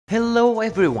Hello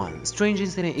everyone, Strange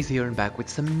Incident is here and back with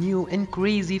some new and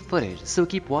crazy footage, so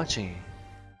keep watching.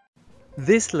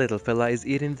 This little fella is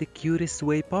eating the cutest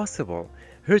way possible.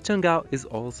 Her tongue out is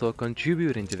also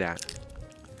contributing to that.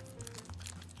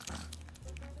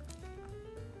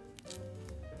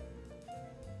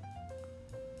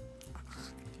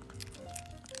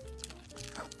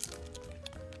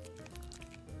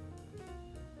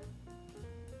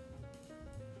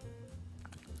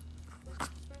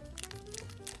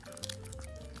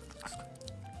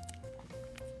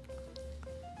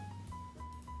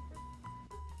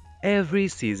 Every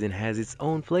season has its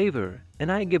own flavor,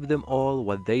 and I give them all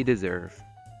what they deserve.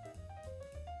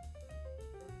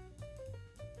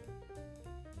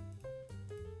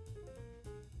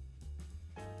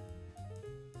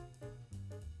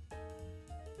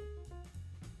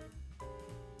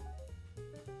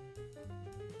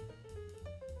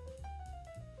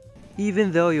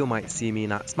 Even though you might see me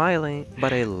not smiling,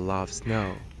 but I love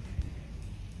snow.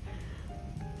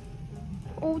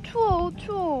 추워,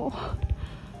 추워.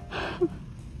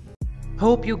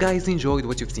 Hope you guys enjoyed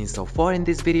what you've seen so far in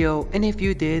this video, and if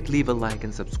you did, leave a like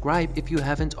and subscribe if you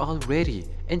haven't already,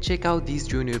 and check out these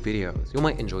junior videos, you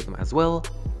might enjoy them as well.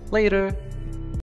 Later!